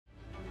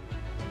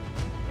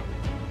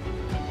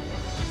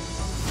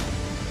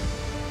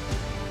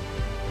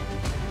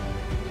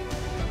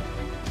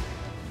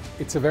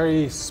It's a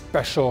very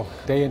special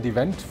day and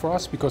event for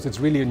us because it's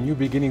really a new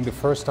beginning, the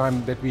first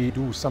time that we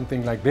do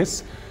something like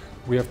this.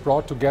 We have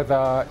brought together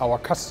our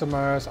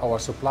customers, our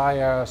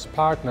suppliers,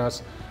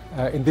 partners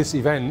in this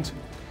event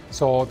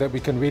so that we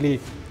can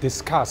really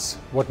discuss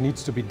what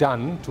needs to be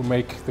done to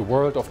make the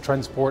world of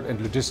transport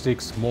and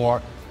logistics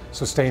more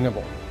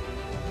sustainable.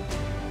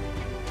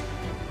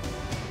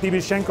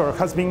 Schenker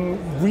has been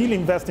really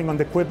investing on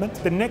the equipment.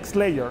 The next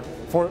layer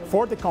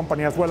for the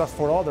company as well as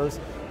for others,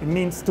 it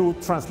means to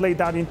translate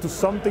that into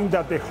something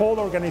that the whole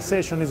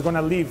organization is going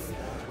to live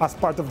as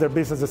part of their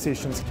business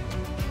decisions.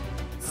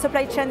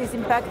 Supply chain is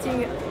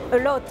impacting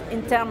a lot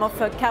in terms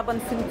of carbon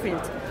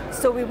footprint.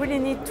 So we really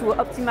need to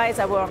optimize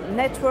our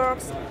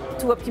networks,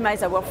 to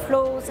optimize our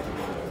flows,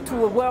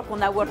 to work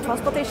on our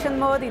transportation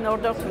mode in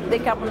order to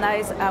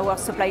decarbonize our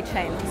supply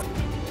chain.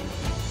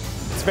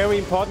 It's very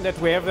important that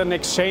we have an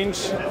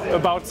exchange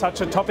about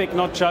such a topic,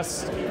 not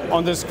just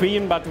on the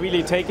screen, but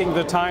really taking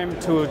the time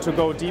to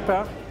go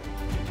deeper.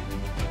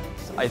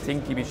 I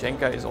think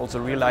Schenker is also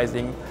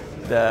realizing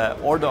the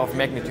order of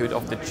magnitude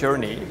of the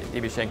journey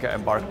Schenker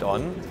embarked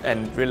on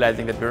and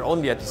realizing that we're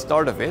only at the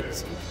start of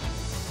it.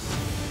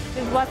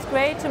 It was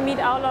great to meet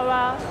all of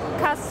our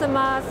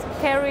customers,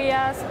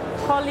 carriers,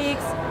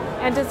 colleagues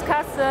and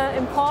discuss the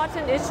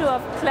important issue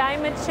of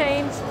climate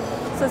change,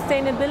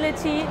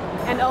 sustainability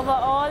and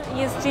overall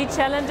ESG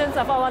challenges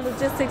of our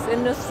logistics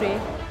industry.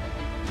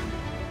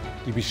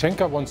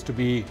 Schenker wants to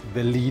be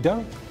the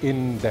leader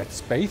in that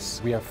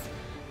space. We have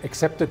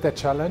accepted that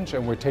challenge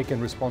and we're taking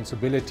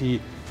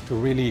responsibility to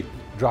really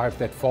drive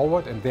that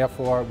forward, and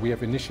therefore we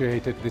have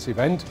initiated this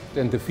event,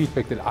 and the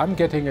feedback that I'm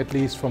getting, at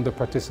least from the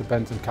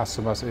participants and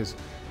customers, is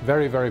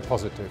very, very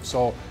positive.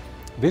 So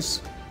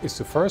this is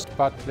the first,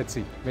 but let's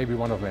see, maybe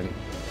one of many.